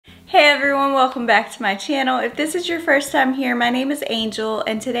Hey everyone, welcome back to my channel. If this is your first time here, my name is Angel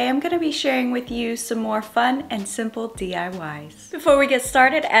and today I'm going to be sharing with you some more fun and simple DIYs. Before we get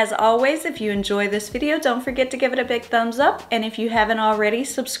started, as always, if you enjoy this video, don't forget to give it a big thumbs up, and if you haven't already,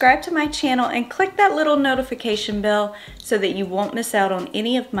 subscribe to my channel and click that little notification bell so that you won't miss out on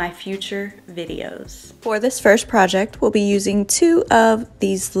any of my future videos. For this first project, we'll be using two of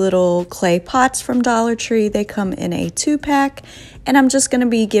these little clay pots from Dollar Tree. They come in a 2-pack. And I'm just going to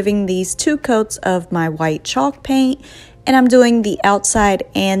be giving these 2 coats of my white chalk paint, and I'm doing the outside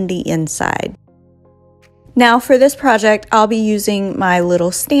and the inside. Now for this project, I'll be using my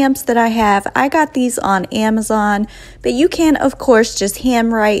little stamps that I have. I got these on Amazon, but you can of course just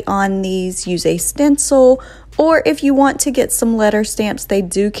handwrite on these, use a stencil, or if you want to get some letter stamps, they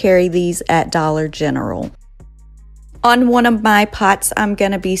do carry these at Dollar General. On one of my pots, I'm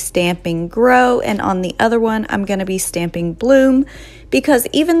going to be stamping grow, and on the other one, I'm going to be stamping bloom, because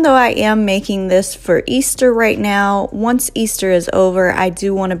even though I am making this for Easter right now, once Easter is over, I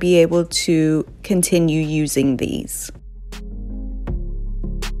do want to be able to continue using these.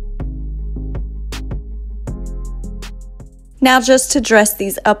 Now just to dress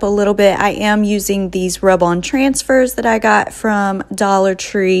these up a little bit, I am using these rub-on transfers that I got from Dollar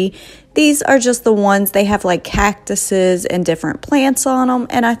Tree. These are just the ones, they have like cactuses and different plants on them,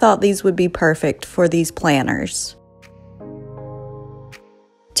 and I thought these would be perfect for these planters.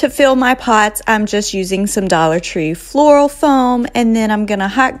 To fill my pots, I'm just using some Dollar Tree floral foam, and then I'm gonna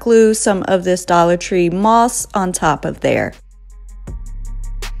hot glue some of this Dollar Tree moss on top of there.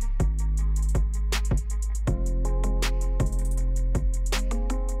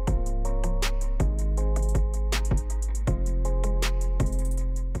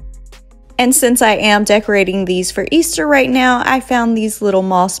 And since I am decorating these for Easter right now, I found these little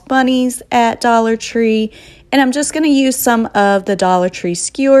moss bunnies at Dollar Tree, and I'm just going to use some of the Dollar Tree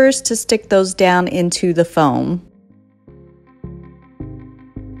skewers to stick those down into the foam.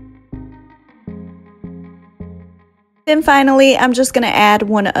 Then finally, I'm just going to add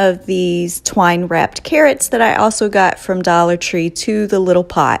one of these twine wrapped carrots that I also got from Dollar Tree to the little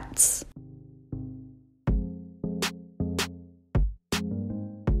pots.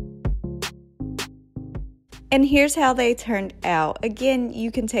 And here's how they turned out. Again,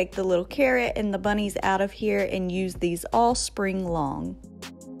 you can take the little carrot and the bunnies out of here and use these all spring long.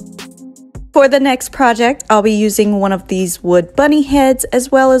 For the next project, I'll be using one of these wood bunny heads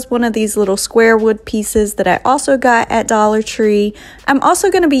as well as one of these little square wood pieces that I also got at Dollar Tree. I'm also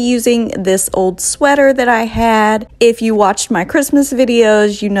going to be using this old sweater that I had. If you watched my Christmas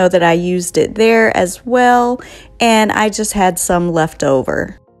videos, you know that I used it there as well, and I just had some left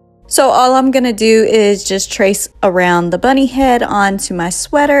over. So all I'm going to do is just trace around the bunny head onto my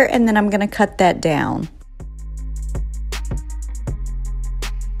sweater, and then I'm going to cut that down.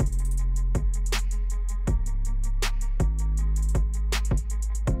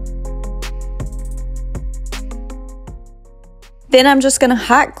 Then I'm just going to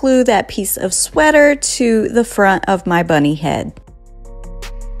hot glue that piece of sweater to the front of my bunny head.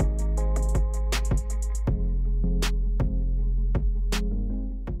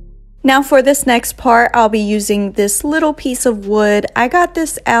 Now for this next part, I'll be using this little piece of wood. I got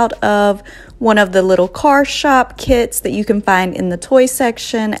this out of one of the little car shop kits that you can find in the toy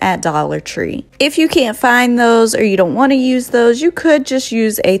section at Dollar Tree. If you can't find those or you don't want to use those, you could just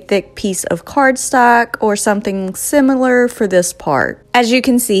use a thick piece of cardstock or something similar for this part. As you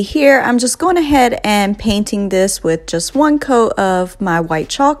can see here, I'm just going ahead and painting this with just 1 coat of my white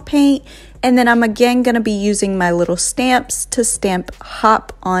chalk paint. And then I'm again going to be using my little stamps to stamp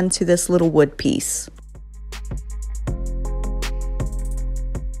hop onto this little wood piece.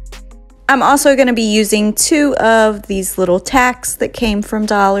 I'm also going to be using 2 of these little tacks that came from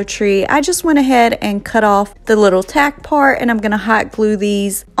Dollar Tree. I just went ahead and cut off the little tack part, and I'm going to hot glue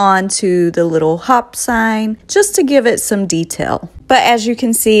these onto the little hop sign just to give it some detail. But as you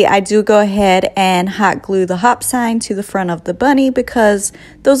can see, I do go ahead and hot glue the hop sign to the front of the bunny because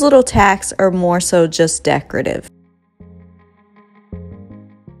those little tacks are more so just decorative.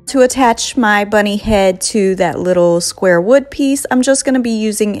 To attach my bunny head to that little square wood piece, I'm just going to be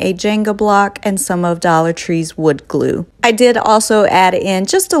using a Jenga block and some of Dollar Tree's wood glue. I did also add in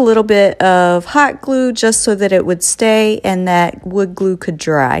just a little bit of hot glue just so that it would stay and that wood glue could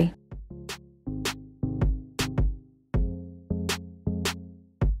dry.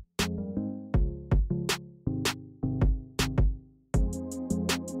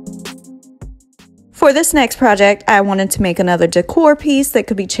 For this next project, I wanted to make another decor piece that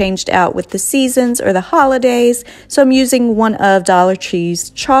could be changed out with the seasons or the holidays. So I'm using one of Dollar Tree's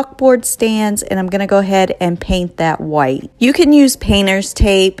chalkboard stands, and I'm going to go ahead and paint that white. You can use painter's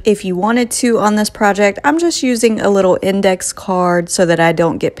tape if you wanted to on this project. I'm just using a little index card so that I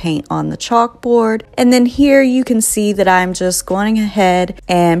don't get paint on the chalkboard. And then here you can see that I'm just going ahead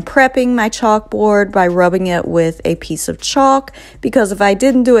and prepping my chalkboard by rubbing it with a piece of chalk, because if I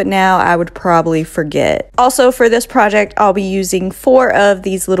didn't do it now, I would probably forget. Also, for this project, I'll be using 4 of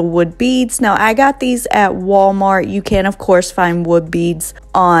these little wood beads. Now, I got these at Walmart. You can, of course, find wood beads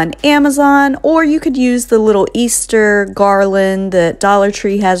on Amazon, or you could use the little Easter garland that Dollar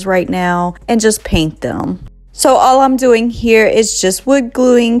Tree has right now and just paint them. So all I'm doing here is just wood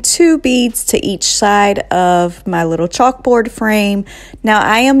gluing 2 beads to each side of my little chalkboard frame. Now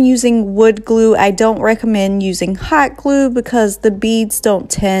I am using wood glue. I don't recommend using hot glue because the beads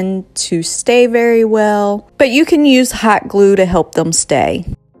don't tend to stay very well, but you can use hot glue to help them stay.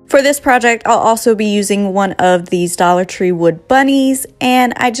 For this project, I'll also be using one of these Dollar Tree wood bunnies,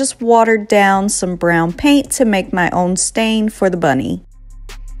 and I just watered down some brown paint to make my own stain for the bunny.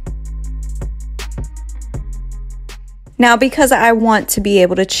 Now, because I want to be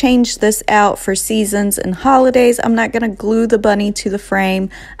able to change this out for seasons and holidays, I'm not going to glue the bunny to the frame.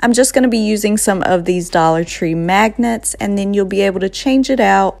 I'm just going to be using some of these Dollar Tree magnets, and then you'll be able to change it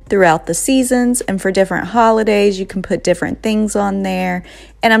out throughout the seasons, and for different holidays you can put different things on there.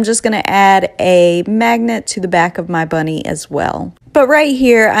 And I'm just going to add a magnet to the back of my bunny as well. But right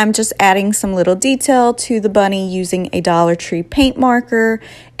here, I'm just adding some little detail to the bunny using a Dollar Tree paint marker.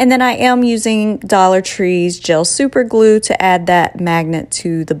 And then I am using Dollar Tree's gel super glue to add that magnet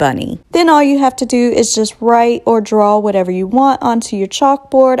to the bunny. Then all you have to do is just write or draw whatever you want onto your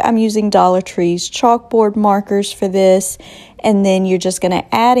chalkboard. I'm using Dollar Tree's chalkboard markers for this. And then you're just going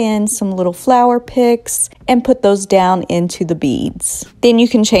to add in some little flower picks and put those down into the beads. Then you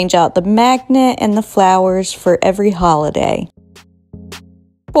can change out the magnet and the flowers for every holiday.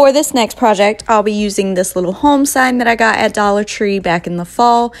 For this next project, I'll be using this little home sign that I got at Dollar Tree back in the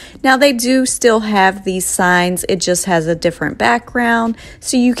fall. Now they do still have these signs, it just has a different background,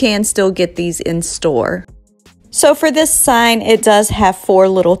 so you can still get these in store. So for this sign, it does have 4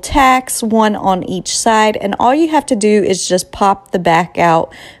 little tacks, 1 on each side, and all you have to do is just pop the back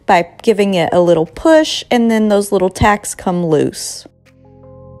out by giving it a little push, and then those little tacks come loose.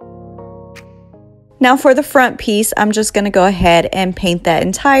 Now for the front piece, I'm just going to go ahead and paint that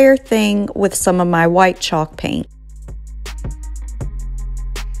entire thing with some of my white chalk paint.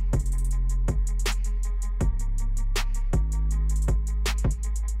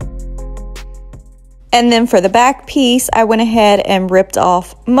 And then for the back piece, I went ahead and ripped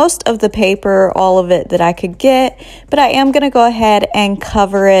off most of the paper, all of it that I could get, but I am going to go ahead and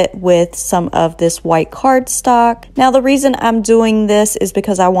cover it with some of this white cardstock. Now the reason I'm doing this is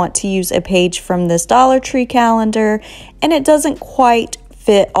because I want to use a page from this Dollar Tree calendar, and it doesn't quite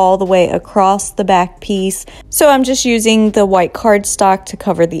fit all the way across the back piece. So I'm just using the white cardstock to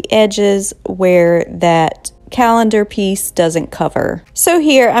cover the edges where that calendar piece doesn't cover. So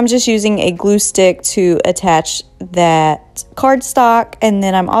here I'm just using a glue stick to attach that cardstock, and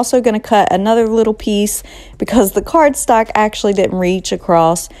then I'm also going to cut another little piece because the cardstock actually didn't reach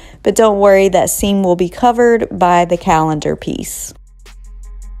across, but don't worry, that seam will be covered by the calendar piece.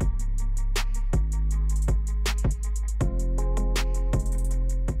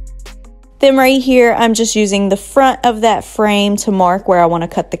 Then right here, I'm just using the front of that frame to mark where I want to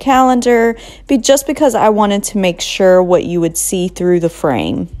cut the calendar, just because I wanted to make sure what you would see through the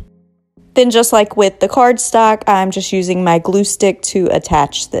frame. Then just like with the cardstock, I'm just using my glue stick to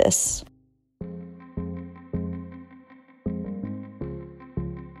attach this.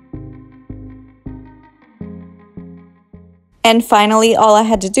 And finally, all I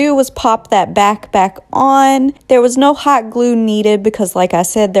had to do was pop that back on. There was no hot glue needed because, like I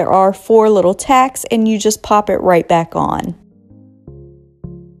said, there are 4 little tacks and you just pop it right back on.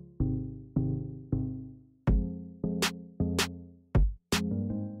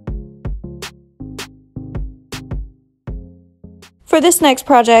 For this next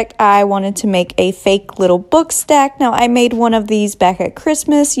project, I wanted to make a fake little book stack. Now, I made one of these back at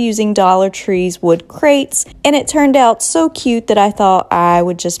Christmas using Dollar Tree's wood crates, and it turned out so cute that I thought I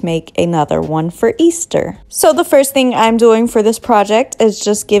would just make another one for Easter. So the first thing I'm doing for this project is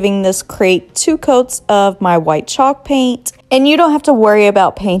just giving this crate 2 coats of my white chalk paint, and you don't have to worry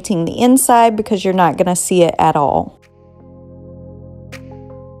about painting the inside because you're not going to see it at all.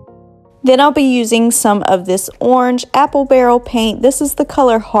 Then I'll be using some of this orange apple barrel paint. This is the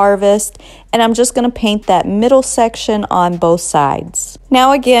color Harvest, and I'm just going to paint that middle section on both sides.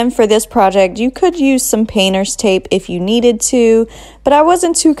 Now again, for this project, you could use some painter's tape if you needed to, but I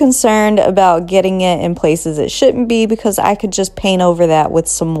wasn't too concerned about getting it in places it shouldn't be because I could just paint over that with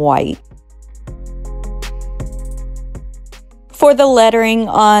some white. For the lettering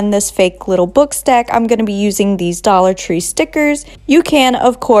on this fake little book stack, I'm going to be using these Dollar Tree stickers. You can,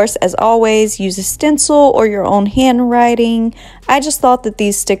 of course, as always, use a stencil or your own handwriting. I just thought that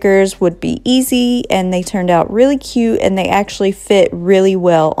these stickers would be easy and they turned out really cute and they actually fit really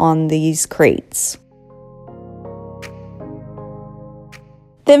well on these crates.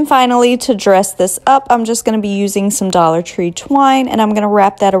 Then finally, to dress this up, I'm just going to be using some Dollar Tree twine and I'm going to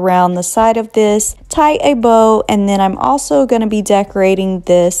wrap that around the side of this, tie a bow, and then I'm also going to be decorating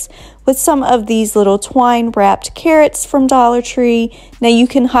this with some of these little twine wrapped carrots from Dollar Tree. Now you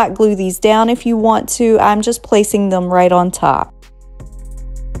can hot glue these down if you want to. I'm just placing them right on top.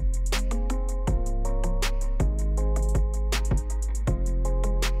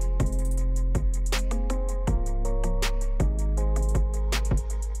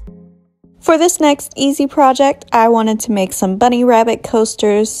 For this next easy project, I wanted to make some bunny rabbit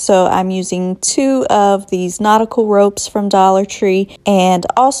coasters, so I'm using 2 of these nautical ropes from Dollar Tree, and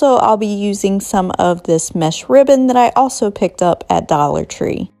also I'll be using some of this mesh ribbon that I also picked up at Dollar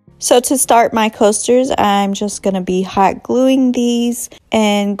Tree. So to start my coasters, I'm just going to be hot gluing these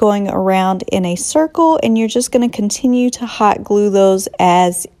and going around in a circle, and you're just going to continue to hot glue those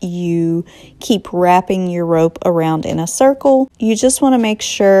as you keep wrapping your rope around in a circle. You just want to make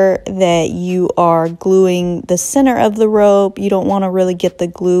sure that you are gluing the center of the rope. You don't want to really get the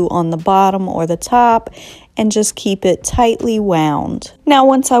glue on the bottom or the top, and just keep it tightly wound. Now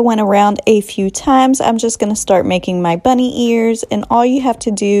once I went around a few times, I'm just going to start making my bunny ears, and all you have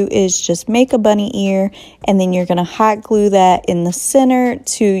to do is just make a bunny ear, and then you're going to hot glue that in the center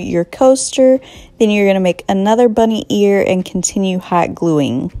to your coaster. Then you're going to make another bunny ear and continue hot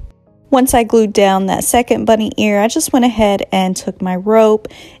gluing. Once I glued down that second bunny ear, I just went ahead and took my rope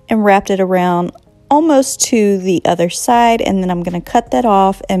and wrapped it around almost to the other side, and then I'm going to cut that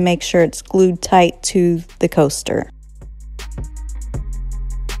off and make sure it's glued tight to the coaster.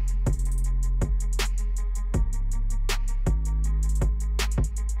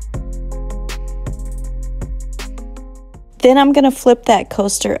 Then I'm going to flip that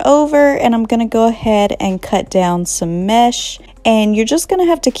coaster over and I'm going to go ahead and cut down some mesh, and you're just going to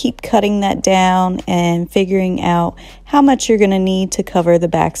have to keep cutting that down and figuring out how much you're going to need to cover the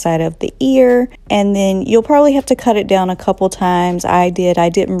backside of the ear, and then you'll probably have to cut it down a couple times. I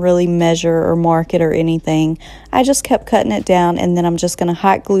didn't really measure or mark it or anything. I just kept cutting it down, and then I'm just going to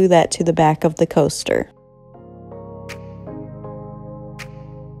hot glue that to the back of the coaster.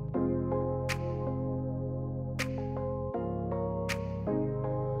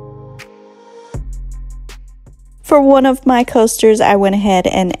 For one of my coasters, I went ahead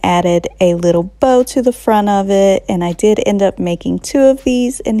and added a little bow to the front of it, and I did end up making 2 of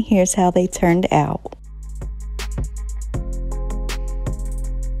these, and here's how they turned out.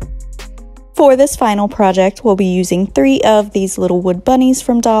 For this final project, we'll be using 3 of these little wood bunnies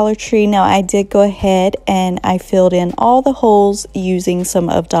from Dollar Tree. Now I did go ahead and I filled in all the holes using some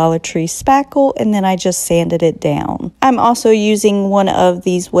of Dollar Tree spackle, and then I just sanded it down. I'm also using one of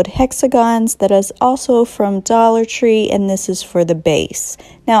these wood hexagons that is also from Dollar Tree, and this is for the base.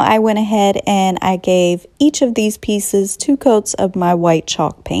 Now I went ahead and I gave each of these pieces 2 coats of my white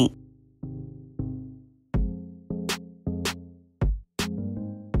chalk paint.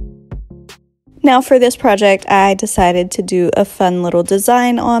 Now for this project, I decided to do a fun little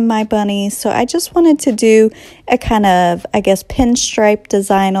design on my bunnies. So I just wanted to do a kind of, I guess, pinstripe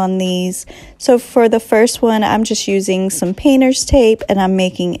design on these. So for the first one, I'm just using some painter's tape and I'm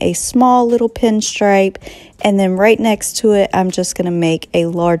making a small little pinstripe. And then right next to it, I'm just going to make a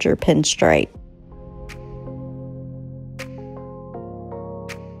larger pinstripe.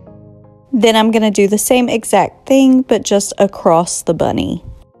 Then I'm going to do the same exact thing, but just across the bunny.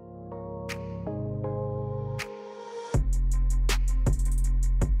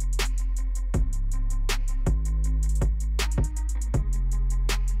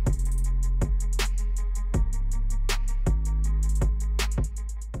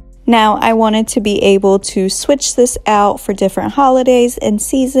 Now I wanted to be able to switch this out for different holidays and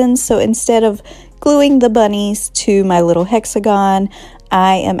seasons, so instead of gluing the bunnies to my little hexagon,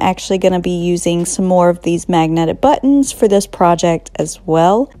 I am actually going to be using some more of these magnetic buttons for this project as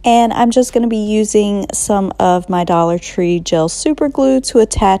well. And I'm just going to be using some of my Dollar Tree gel super glue to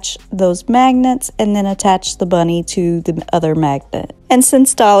attach those magnets and then attach the bunny to the other magnet. And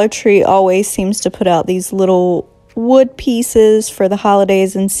since Dollar Tree always seems to put out these little wood pieces for the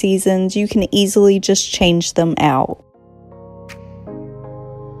holidays and seasons, you can easily just change them out.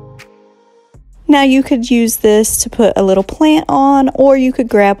 Now you could use this to put a little plant on, or you could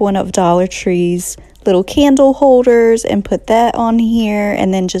grab one of Dollar Tree's little candle holders and put that on here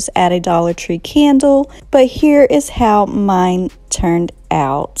and then just add a Dollar Tree candle. But here is how mine turned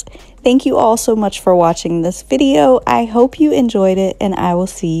out. Thank you all so much for watching this video. I hope you enjoyed it, and I will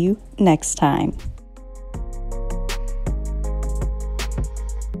see you next time.